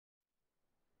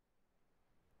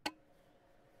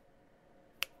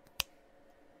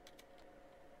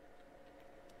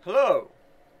Hello!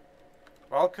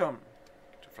 Welcome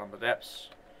to From the Depths.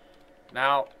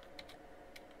 Now,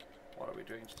 what are we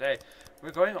doing today? We're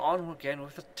going on again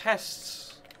with the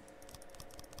tests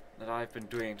that I've been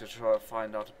doing to try to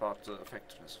find out about the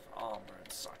effectiveness of armor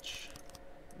and such.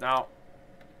 Now,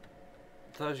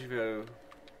 those of you who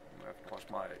haven't watched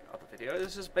my other video,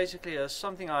 this is basically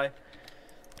something I'm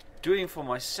doing for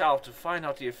myself to find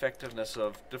out the effectiveness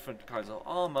of different kinds of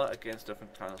armor against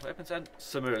different kinds of weapons, and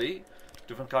similarly,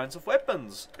 different kinds of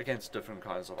weapons against different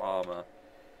kinds of armor.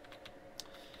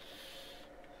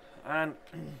 And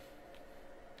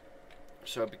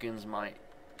so begins my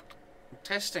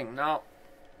testing. Now,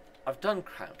 I've done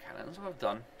crown cannons, I've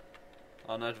done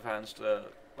unadvanced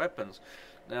weapons.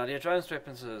 Now, the advanced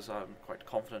weapons is I'm quite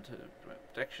confident in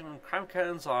protection, and crown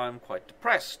cannons I'm quite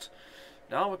depressed.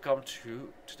 Now we come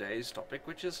to today's topic,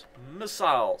 which is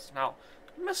missiles. Now,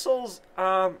 missiles,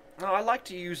 now I like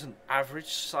to use an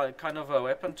average kind of a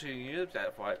weapon to use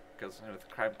that, right? Because with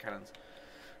crown cannons,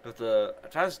 with the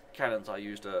advanced cannons, I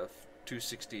used a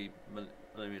 260mm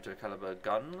caliber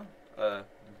gun,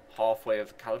 halfway of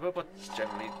the caliber, but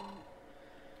generally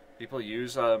people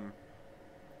use a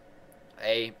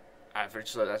average,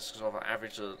 so that's sort of an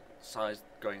average size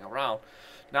going around.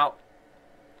 Now,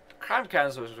 crown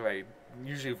cannons are very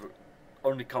usually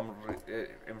only come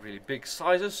in really big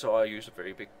sizes, so I use a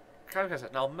very big crown cannon.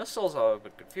 Now, missiles are a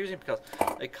bit confusing because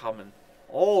they come in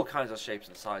all kinds of shapes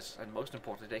and sizes, and most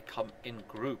importantly, they come in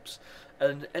groups.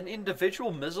 And an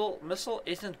individual missile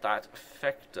isn't that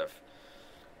effective,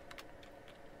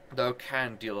 though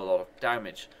can deal a lot of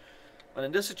damage. And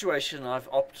in this situation, I've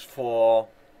opted for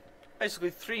basically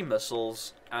 3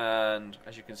 missiles, and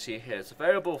as you can see here, it's a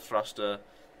variable thruster,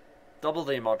 double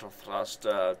the amount of thrust,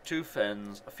 2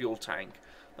 fins, a fuel tank.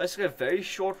 Basically a very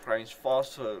short range,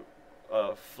 faster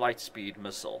flight speed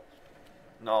missile.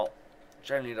 Now,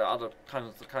 generally the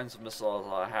kinds of missiles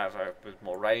I have a bit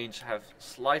more range, have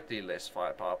slightly less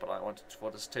firepower, but I wanted for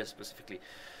this test specifically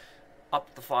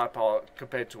up the firepower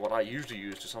compared to what I usually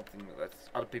use to something that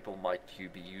other people might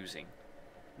be using.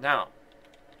 Now,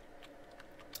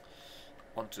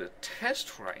 onto the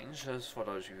test range, as for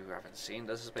those of you who haven't seen,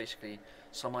 this is basically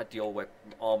some ideal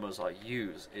weapon armors I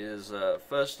use. Is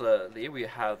firstly we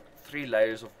have 3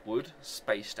 layers of wood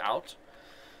spaced out,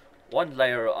 1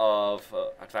 layer of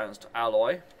advanced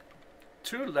alloy,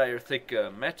 2 layer thick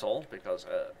metal, because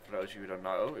for those of you who don't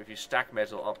know, if you stack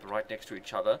metal up right next to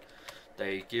each other,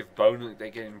 they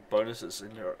gain bonuses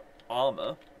in their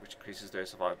armor, which increases their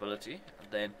survivability.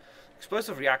 And then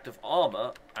explosive reactive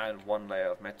armor and 1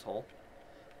 layer of metal.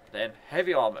 Then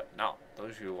heavy armor. Now,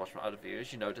 those of you who watch my other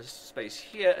videos, you know this space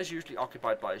here is usually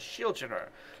occupied by a shield generator.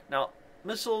 Now,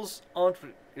 missiles aren't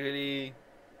really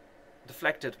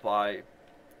deflected by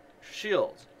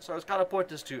shields, so it's kind of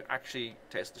pointless to actually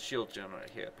test the shield generator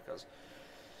here because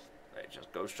they just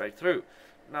go straight through.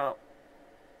 Now,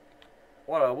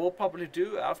 what I will probably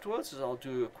do afterwards is I'll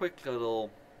do a quick little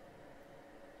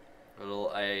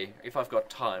if I've got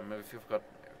time. If you've got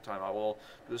time, I will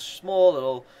do a small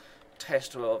little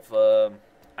test of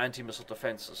anti-missile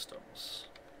defense systems.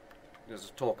 There's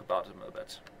a talk about them a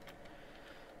bit.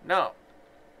 Now,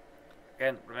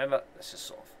 again, remember, this is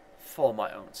sort of for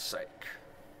my own sake.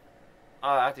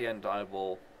 At the end, I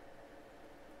will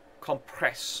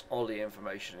compress all the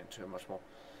information into a much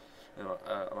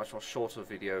more shorter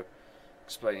video,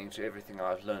 explaining to everything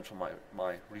I've learned from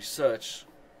my research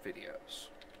videos.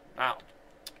 Now,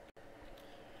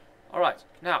 all right,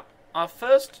 now. Our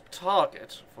first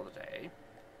target for the day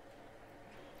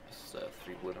is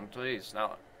 3 wooden trees.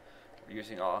 Now, we're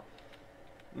using our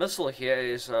missile here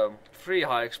is 3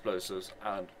 high explosives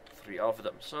and 3 of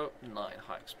them, so 9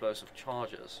 high explosive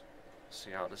charges. Let's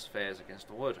see how this fares against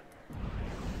the wood.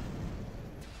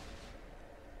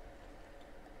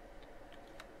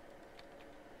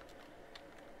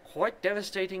 Quite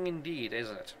devastating indeed,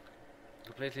 isn't it?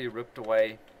 Completely ripped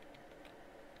away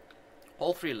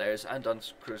all 3 layers and done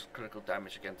critical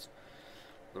damage against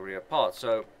the rear part.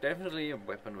 So definitely a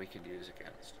weapon we can use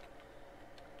against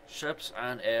ships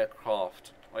and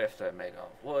aircraft if they're made of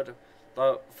wood.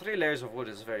 Though 3 layers of wood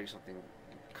is very something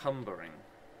encumbering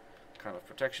kind of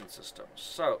protection system.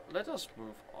 So let us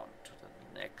move on to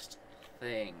the next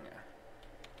thing.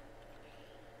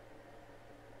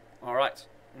 Alright,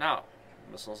 now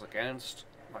missiles against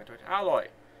lightweight alloy.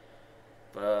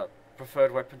 The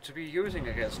preferred weapon to be using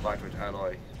against lightweight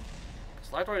alloy,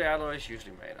 because lightweight alloy is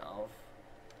usually made of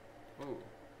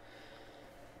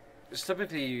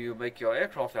typically you make your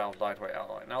aircraft out of lightweight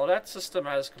alloy. Now that system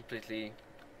has completely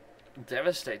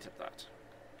devastated that.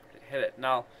 Hit it.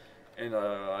 Now in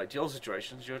ideal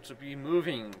situations, you're to be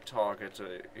moving target.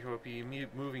 You'll be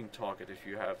moving target if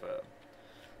you have a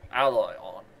ally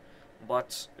on.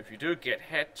 But if you do get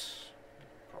hit,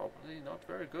 probably not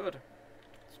very good.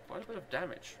 It's quite a bit of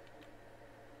damage.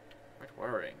 Quite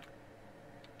worrying.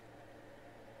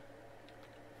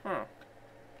 Huh.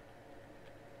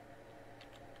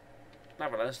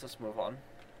 Nevertheless, let's move on.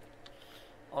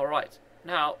 Alright,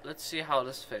 now let's see how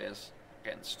this fares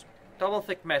against double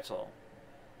thick metal.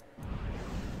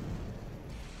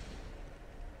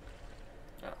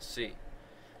 See.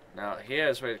 Now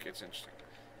here's where it gets interesting.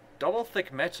 Double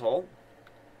thick metal.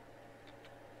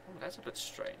 Oh, that's a bit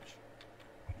strange.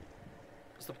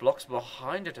 Because the blocks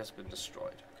behind it has been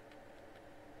destroyed.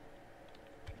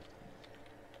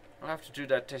 I'll have to do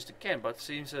that test again, but it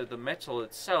seems that the metal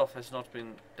itself has not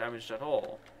been damaged at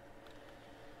all.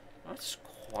 That's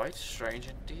quite strange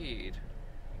indeed.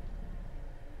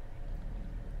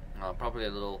 Probably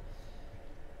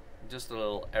just a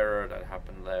little error that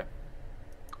happened there.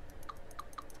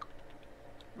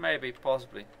 Maybe,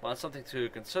 possibly. Well, it's something to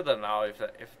consider now. If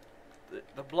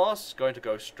the blast is going to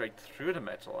go straight through the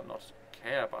metal and not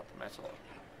care about the metal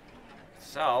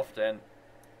itself, then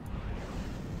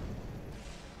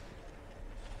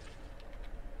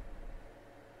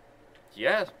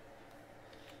yeah,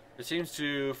 it seems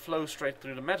to flow straight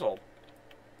through the metal,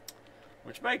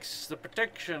 which makes the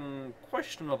protection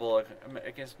questionable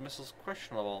against missiles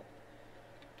questionable.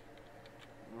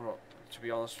 Well, to be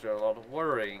honest, a lot of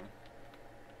worrying.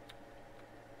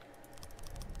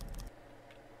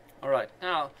 Alright,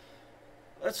 now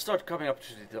let's start coming up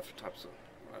to the different types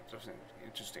of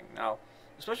interesting. Now,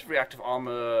 especially reactive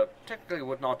armor technically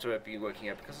would not be working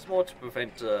here because it's more to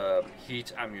prevent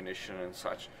heat, ammunition and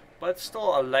such. But it's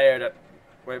still a layer that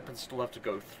weapons still have to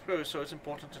go through, so it's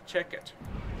important to check it.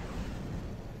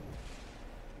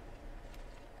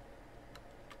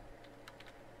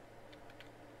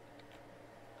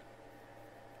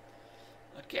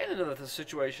 Again, another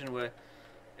situation where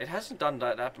it hasn't done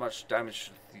that much damage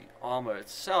to the armor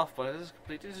itself, but it has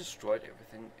completely destroyed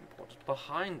everything important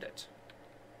behind it.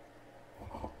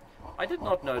 I did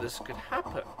not know this could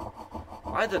happen.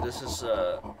 Either this is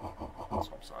some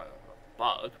sort of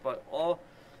bug, or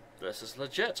this is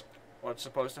legit. What's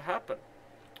supposed to happen?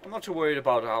 I'm not too worried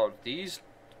about how these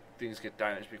things get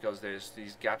damaged because there's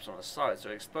these gaps on the side,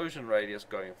 so explosion radius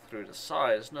going through the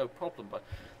side is no problem. But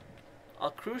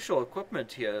our crucial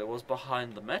equipment here was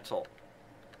behind the metal.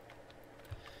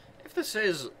 If this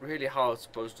is really how it's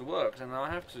supposed to work, then I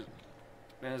have to.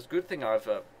 Then it's a good thing I've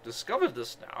discovered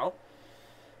this now.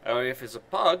 Or if it's a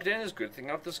bug, then it's a good thing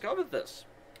I've discovered this.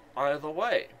 Either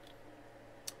way,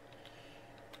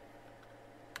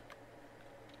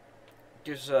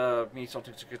 gives me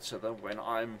something to consider when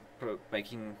I'm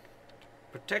making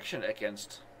protection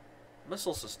against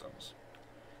missile systems.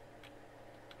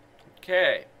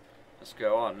 Okay, let's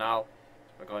go on. Now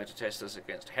we're going to test this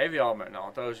against heavy armor.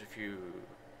 Now, those of you who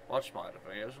watch my other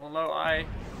videos will know I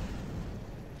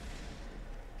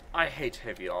hate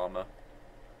heavy armor.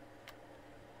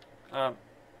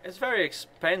 It's very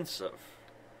expensive.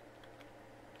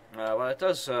 Well, it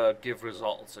does give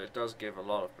results. It does give a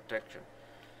lot of protection.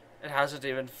 It hasn't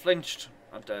even flinched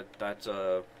at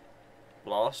that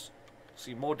blast.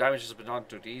 See, more damage has been done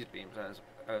to these beams than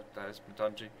has been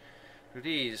done to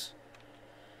these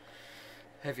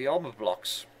heavy armor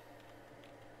blocks.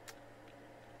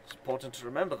 It's important to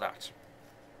remember that.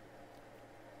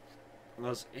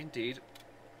 Because indeed,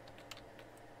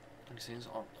 these things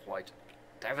are quite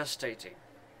devastating.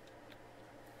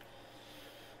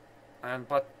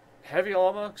 But heavy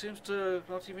armor seems to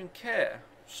not even care.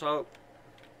 So,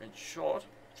 in short,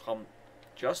 from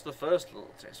just the first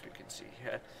little test we can see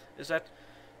here, is that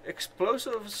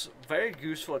explosives very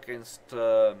useful against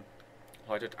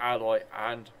lighted alloy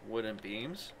and wooden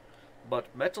beams,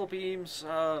 but metal beams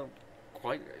are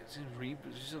quite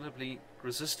reasonably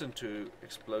resistant to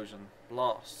explosion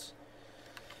blasts.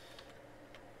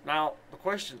 Now, the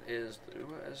question is,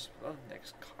 what is the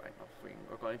next kind of thing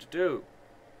we're going to do?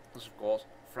 This, of course,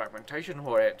 fragmentation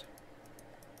warhead.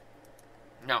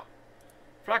 Now,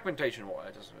 fragmentation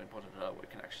warhead is important to know. We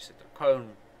can actually set the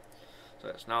cone. So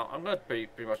yes, now I'm going to pretty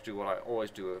much do what I always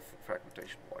do with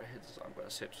fragmentation warheads. I'm going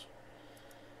to set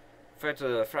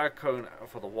the frag cone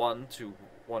for the 1 to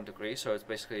 1 degree. So it's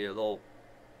basically a little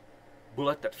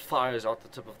bullet that fires out the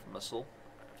tip of the missile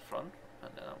at front,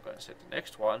 and then I'm going to set the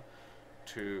next one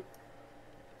to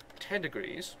 10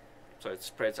 degrees, so it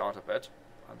spreads out a bit,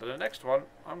 and then the next one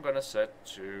I'm going to set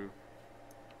to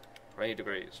 20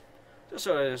 degrees, just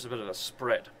so there's a bit of a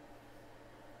spread.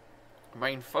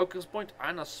 Main focus point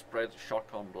and a spread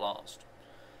shotgun blast.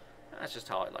 That's just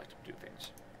how I like to do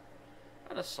things.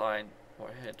 and assign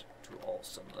warhead to all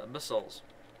similar missiles.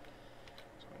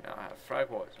 So we now have frag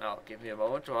warheads. Now give me a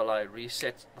moment while I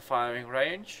reset the firing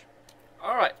range.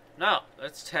 Alright, now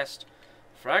let's test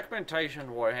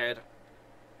fragmentation warhead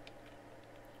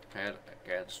head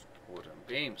against wooden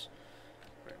beams.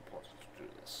 Very important to do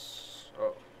this.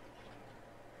 So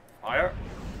fire.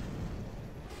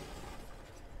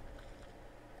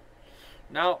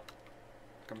 Now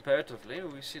comparatively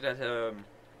we see that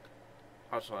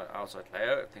outside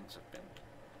layer things have been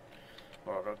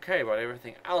okay, but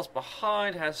everything else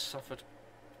behind has suffered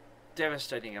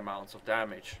devastating amounts of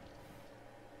damage.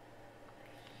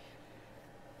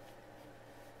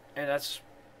 And that's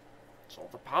all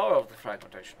the power of the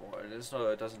fragmentation warhead.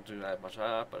 It doesn't do that much,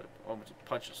 but when it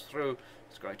punches through,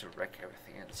 it's going to wreck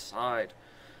everything inside.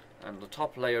 And the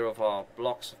top layer of our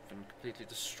blocks have been completely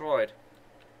destroyed.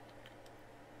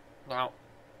 Now,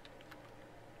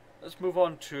 let's move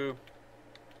on to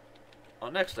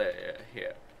our next layer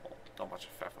here. Well, not much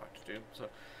of a faff to do. So,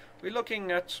 we're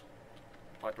looking at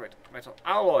lightweight metal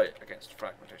alloy against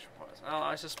fragmentation warheads. Now,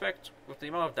 I suspect with the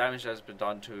amount of damage that has been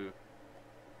done to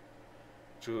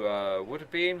wood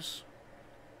beams,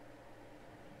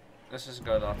 this isn't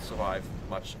going to not survive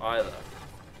much either.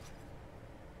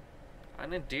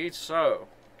 And indeed so.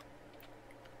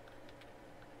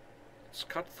 It's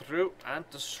cut through and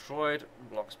destroyed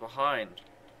blocks behind.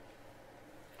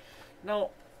 Now,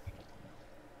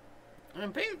 a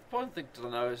big important thing to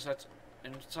know is that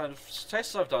in some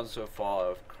tests I've done so far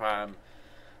of CRAM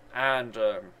and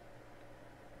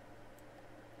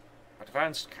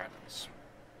advanced cannons,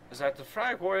 is that the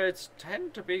frag warheads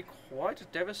tend to be quite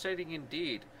devastating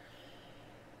indeed.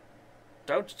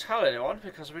 Don't tell anyone,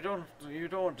 because you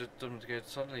don't want them to get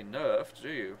suddenly nerfed, do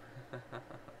you?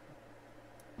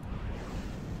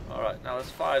 Alright, now let's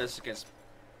fire this against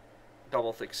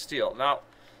double thick steel. Now,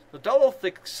 the double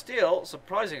thick steel,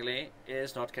 surprisingly,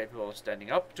 is not capable of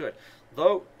standing up to it,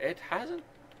 though it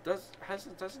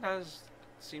doesn't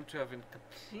seem to have been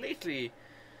completely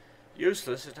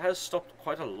useless. It has stopped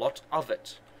quite a lot of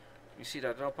it. You see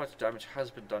that not much damage has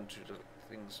been done to the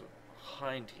things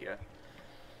behind here.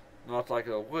 Not like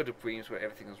the wood beams where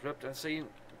everything is ripped, and see,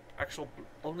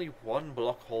 only one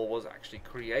block hole was actually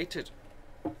created.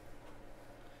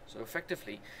 So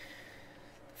effectively,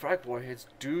 frag warheads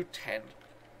do tend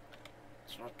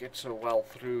to not get so well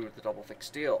through the double thick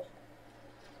steel.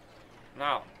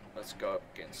 Now, let's go up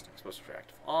against explosive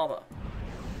reactive armor.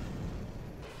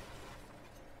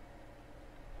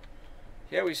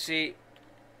 Here we see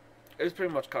it's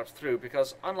pretty much cut through,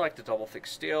 because unlike the double thick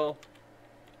steel,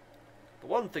 the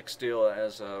one thick steel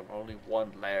has only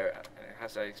one layer, and it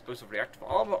has an explosive reactive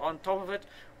armor on top of it,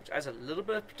 which adds a little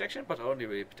bit of protection, but only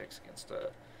really protects against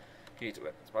heat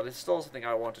weapons. But it's still something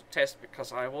I want to test,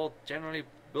 because I will generally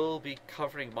be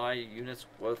covering my units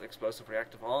with explosive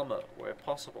reactive armor where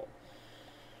possible.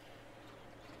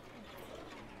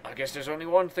 I guess there's only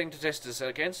one thing to test this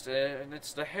against, and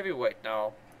it's the heavyweight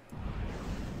now.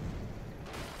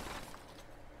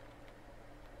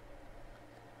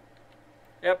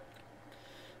 Yep,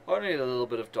 only a little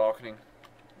bit of darkening,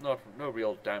 no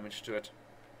real damage to it.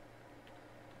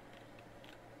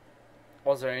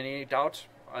 Was there any doubt?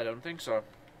 I don't think so.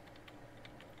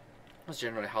 That's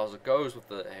generally how it goes with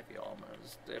the heavy armor.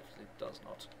 It definitely does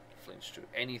not flinch to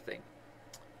anything,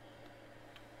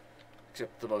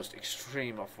 except the most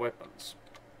extreme of weapons.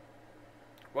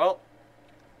 Well,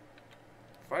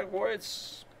 frag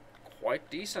warhead's quite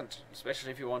decent, especially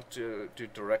if you want to do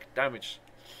direct damage.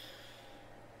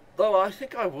 Though I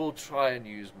think I will try and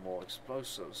use more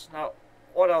explosives. Now,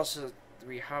 what else do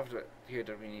we have here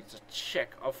that we need to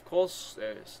check? Of course,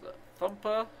 there's the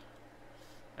Thumper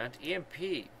and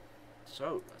EMP.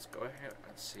 So, let's go ahead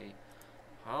and see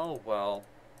how well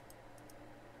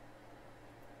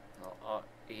our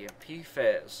EMP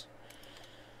fares.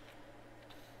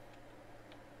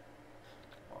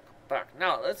 Welcome back.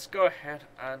 Now, let's go ahead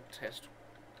and test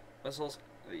missiles,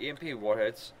 the EMP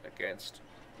warheads against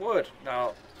wood.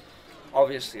 Now,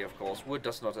 obviously, of course, wood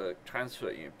does not transfer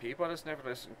EMP, but it's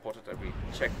nevertheless important that we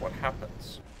check what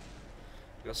happens.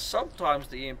 Because sometimes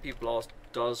the EMP blast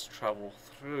does travel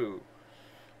through,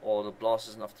 or the blast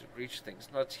is enough to reach things.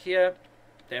 Not here,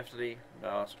 definitely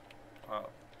not.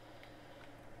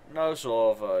 No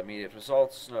sort of immediate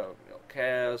results, no real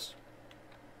cares.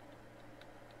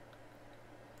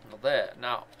 Not there.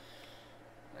 Now,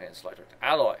 against lightweight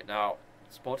alloy. Now,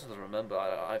 it's important to remember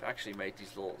I've actually made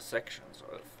these little sections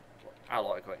of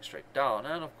alloy going straight down,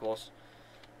 and of course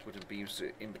wooden beams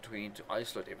in between to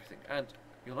isolate everything. And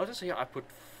you'll notice here I put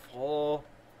 4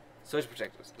 surge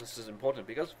protectors. This is important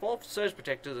because 4 surge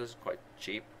protectors is quite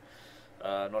cheap,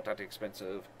 Not that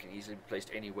expensive, can easily be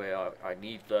placed anywhere I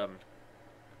need them.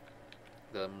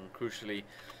 Crucially,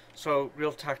 so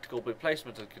real tactical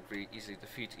placement that could really easily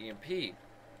defeat EMP.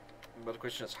 But the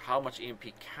question is, how much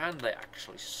EMP can they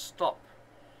actually stop?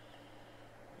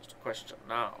 That's the question.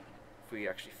 Now, if we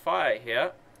actually fire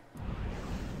here.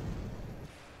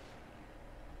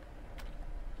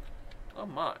 Oh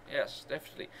my, yes,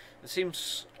 definitely. It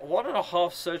seems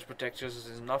 1.5 surge protectors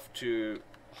is enough to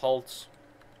halt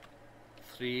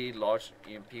 3 large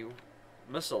EMP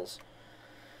missiles.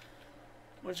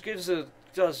 Which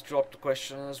does drop the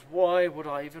question as why would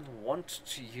I even want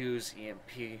to use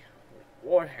EMP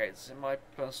warheads? In my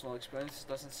personal experience, it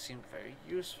doesn't seem very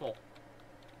useful.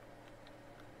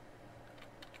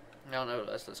 Now,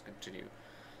 nevertheless, let's continue.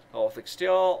 Norfolk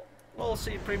Steel, we'll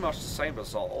see pretty much the same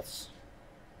results.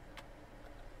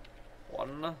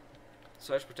 1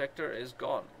 surge protector is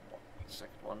gone. The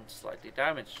second one slightly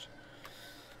damaged.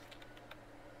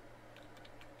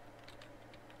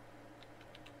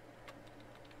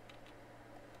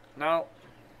 Now,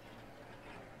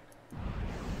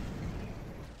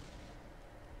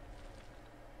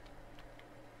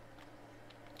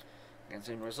 again,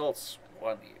 same results.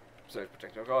 1 surge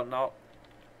protector gone. Now,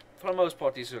 for the most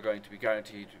part, these are going to be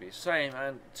guaranteed to be the same,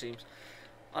 and it seems,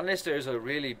 unless there's a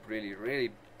really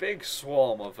big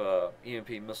swarm of EMP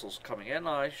missiles coming in,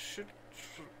 I should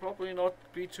probably not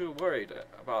be too worried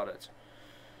about it.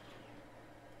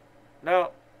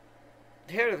 Now,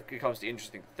 here comes the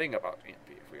interesting thing about EMP.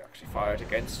 If we actually fire it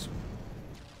against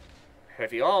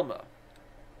heavy armor,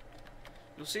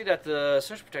 you'll see that the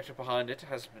surge protector behind it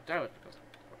has been damaged, because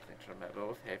one thing to remember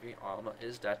with heavy armor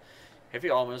is that heavy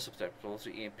armor is susceptible to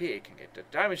EMP. It can get the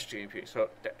damage to EMP, so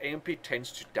the EMP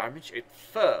tends to damage it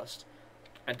first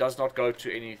and does not go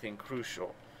to anything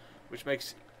crucial, which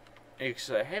makes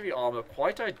heavy armor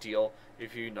quite ideal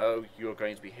if you know you're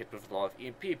going to be hit with a lot of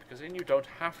EMP, because then you don't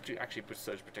have to actually put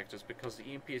surge protectors, because the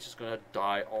EMP is just going to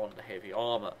die on the heavy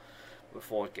armor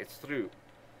before it gets through.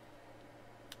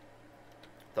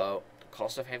 Though the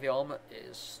cost of heavy armor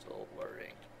is still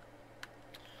worrying.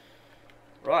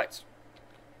 Right.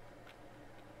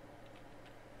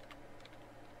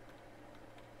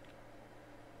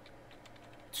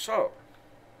 So,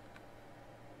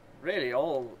 really, the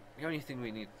only thing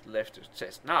we need left to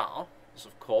test now is,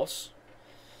 of course,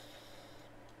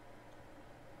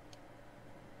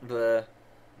 where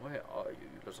are you,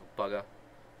 you little bugger?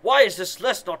 Why is this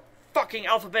list not fucking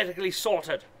alphabetically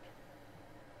sorted?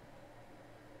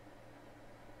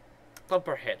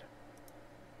 Thumper head.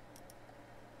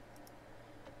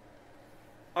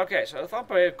 Okay, so the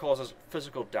Thumper head causes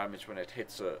physical damage when it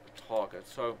hits a target,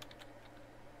 so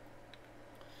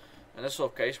in this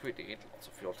sort of case, we need lots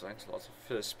of fuel tanks, lots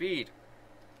of speed.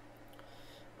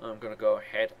 I'm going to go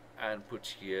ahead and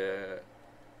put here,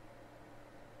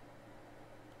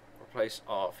 replace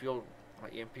our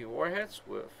EMP warheads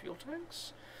with fuel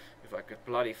tanks. If I could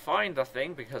bloody find the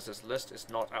thing, because this list is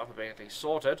not alphabetically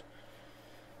sorted.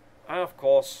 And of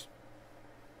course,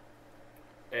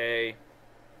 where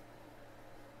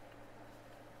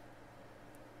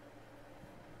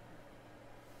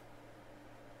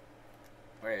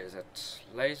is it?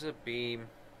 Laser beam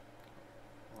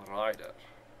rider.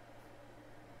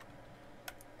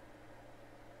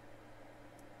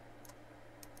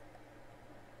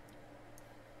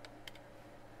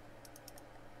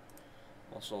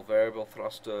 Also variable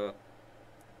thruster,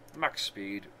 max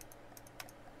speed.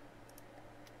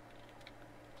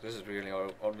 This is really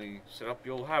our only setup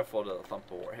you'll have for the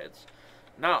Thumper warheads.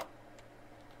 Now,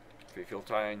 3 fuel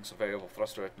tanks, a variable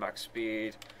thruster at max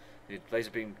speed, need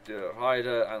laser beam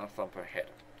rider, and a Thumper head.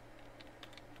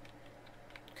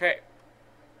 Okay.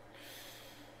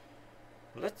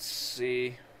 Let's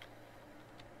see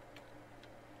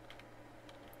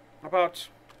about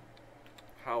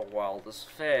how well this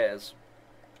fares.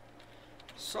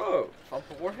 So,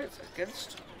 Thumper warheads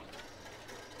against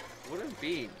wooden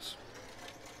beams.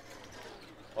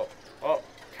 Oh,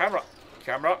 camera.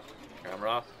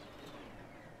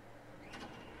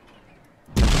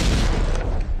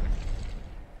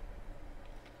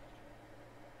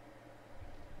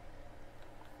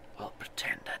 We'll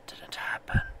pretend that didn't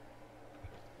happen.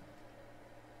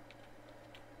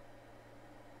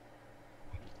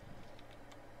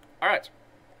 Alright.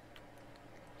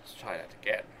 Let's try that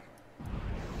again.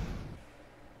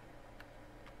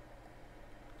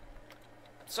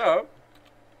 So,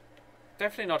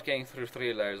 definitely not getting through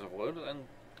 3 layers of wood, and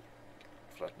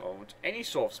for that moment, any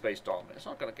sort of space armor is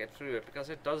not going to get through it, because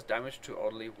it does damage to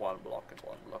only 1 block and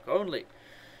 1 block only.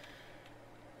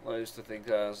 I used to think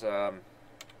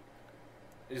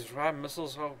these ram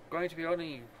missiles are going to be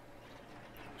only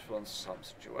useful in some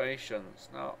situations.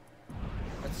 Now,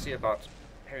 let's see about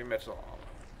heavy metal armor.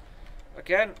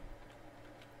 Again,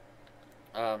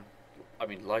 I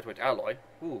mean lightweight alloy.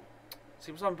 Ooh,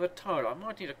 seems I'm a bit tired. I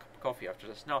might need a cup of coffee after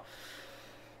this. Now,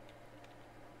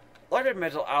 lightweight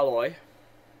metal alloy,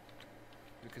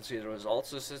 you can see the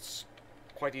results. It's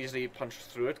quite easily punched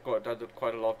through it, did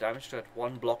quite a lot of damage to that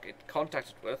one block it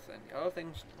contacted with, and the other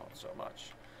things not so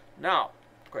much. Now,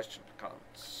 question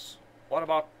comes, what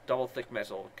about double thick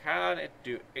metal? Can it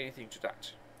do anything to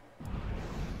that?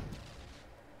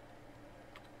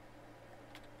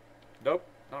 Nope,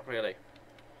 not really.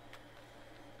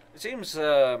 It seems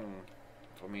for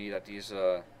me that these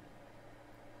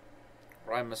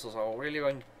prime missiles are really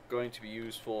going to be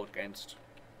useful against,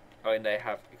 I mean, they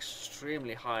have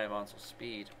extremely high amounts of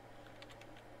speed.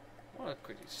 What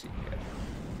could you see here?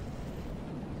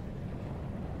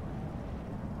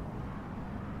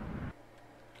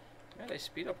 Yeah, they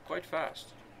speed up quite fast.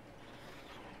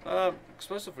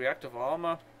 Explosive reactive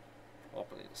armor,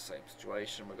 probably the same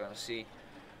situation we're going to see.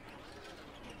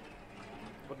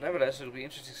 But nevertheless, it'll be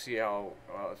interesting to see how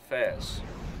it fares.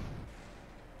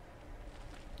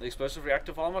 The explosive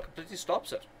reactive armor completely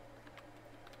stops it.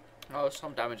 Oh,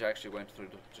 some damage actually went through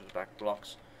to the back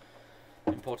blocks.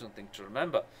 Important thing to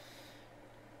remember.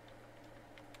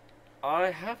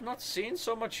 I have not seen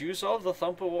so much use of the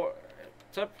Thumper.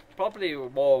 It's probably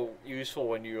more useful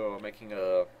when you're making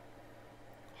a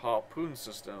harpoon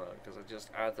system, because it just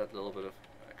adds that little bit of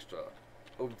extra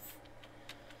oomph.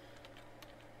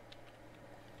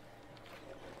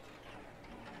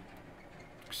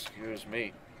 Excuse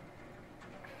me.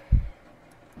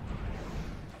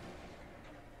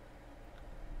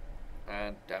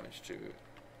 And damage to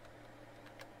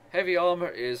heavy armor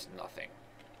is nothing.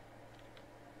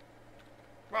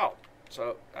 Well,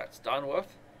 so that's done with.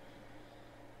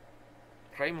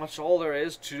 Pretty much all there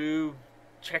is to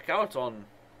check out on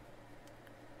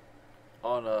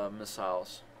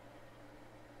missiles.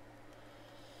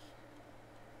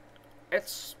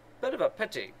 It's a bit of a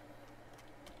pity.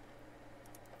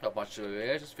 Not much to do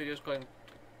here. This video is going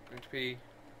to be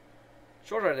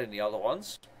shorter than the other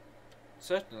ones,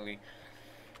 certainly.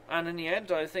 And in the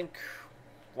end, I think,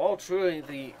 well, truly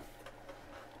the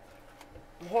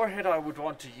warhead I would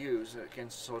want to use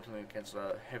against, certainly against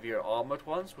the heavier armored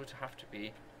ones, would have to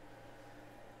be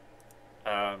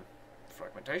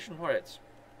fragmentation warheads.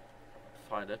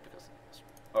 Find it because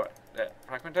alright, yeah,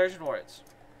 fragmentation warheads.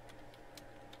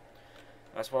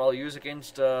 That's what I'll use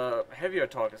against heavier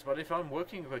targets. But if I'm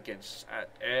working against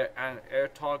air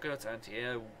targets,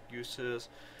 anti-air uses,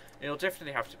 it'll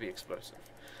definitely have to be explosive.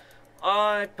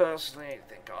 I personally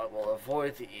think I will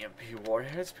avoid the EMP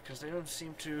warheads because they don't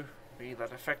seem to be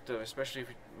that effective, especially if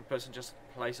a person just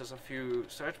places a few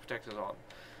surge protectors on.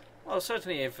 Well,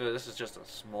 certainly if this is just a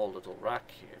small little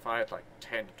rack here, if I had like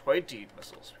 10, 20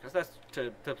 missiles, because that's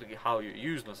typically how you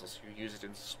use missiles, you use it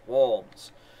in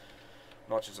swarms,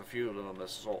 not just a few little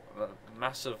missiles,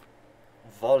 massive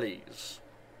volleys,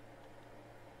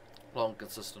 long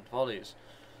consistent volleys.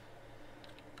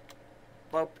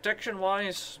 Well,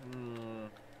 protection-wise, I'm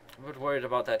a bit worried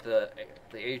about that. The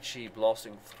HE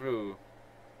blasting through,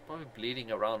 probably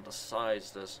bleeding around the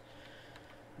sides.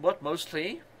 But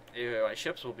mostly, my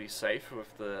ships will be safe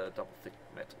with the double thick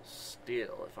metal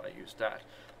steel if I use that.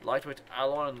 Lightweight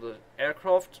alloy on the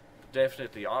aircraft,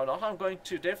 definitely. I'm going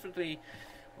to definitely,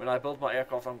 when I build my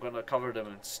aircraft, I'm going to cover them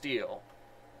in steel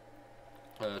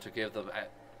to give them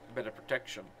better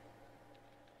protection.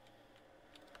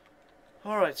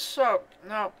 Alright, so,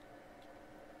 now,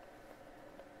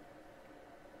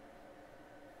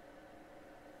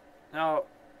 of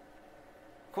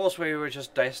course we were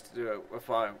just testing with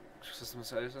our system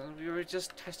size, and we were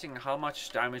just testing how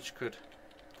much damage could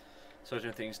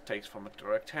certain things take from a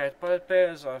direct hit, but it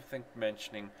bears, I think,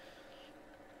 mentioning,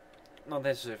 not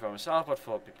necessarily for myself, but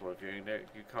for people reviewing, that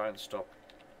you can't stop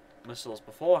missiles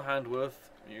beforehand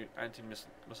with anti-missile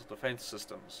defense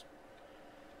systems.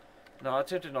 Now, I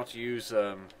tended not to use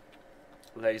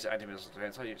laser anti-missile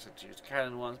defense. I used to use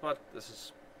cannon ones, but this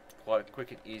is quite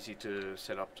quick and easy to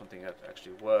set up something that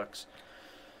actually works.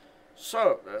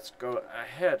 So, let's go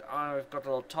ahead. I've got a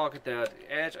little target there at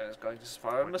the edge, and it's going to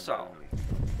fire a missile.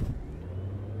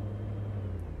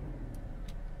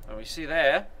 And we see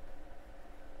there,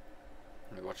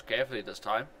 let me watch carefully this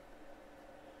time,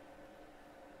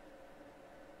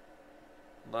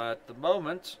 that at the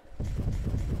moment,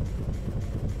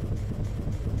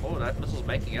 oh, that missile's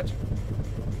making it.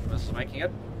 Missile's making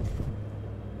it.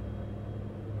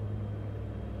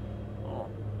 Oh,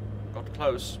 got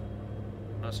close.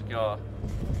 No cigar.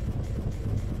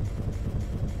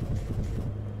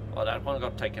 Oh, that one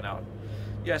got taken out.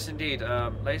 Yes, indeed.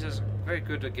 Lasers very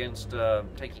good against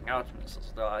taking out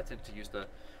missiles. Though I tend to use the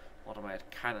automated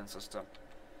cannon system.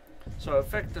 So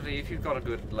effectively, if you've got a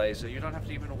good laser, you don't have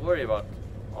to even worry about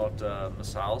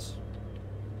missiles.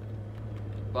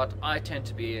 But I tend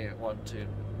to be one to,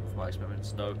 for my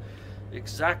experiments, know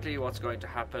exactly what's going to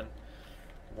happen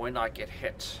when I get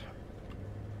hit.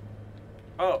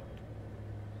 Oh.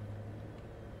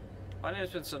 My name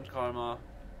is Vincent Karma.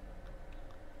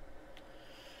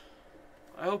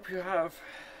 I hope you have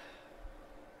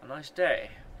a nice day.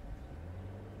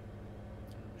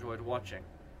 Enjoyed watching.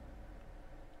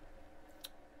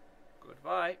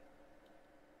 Goodbye.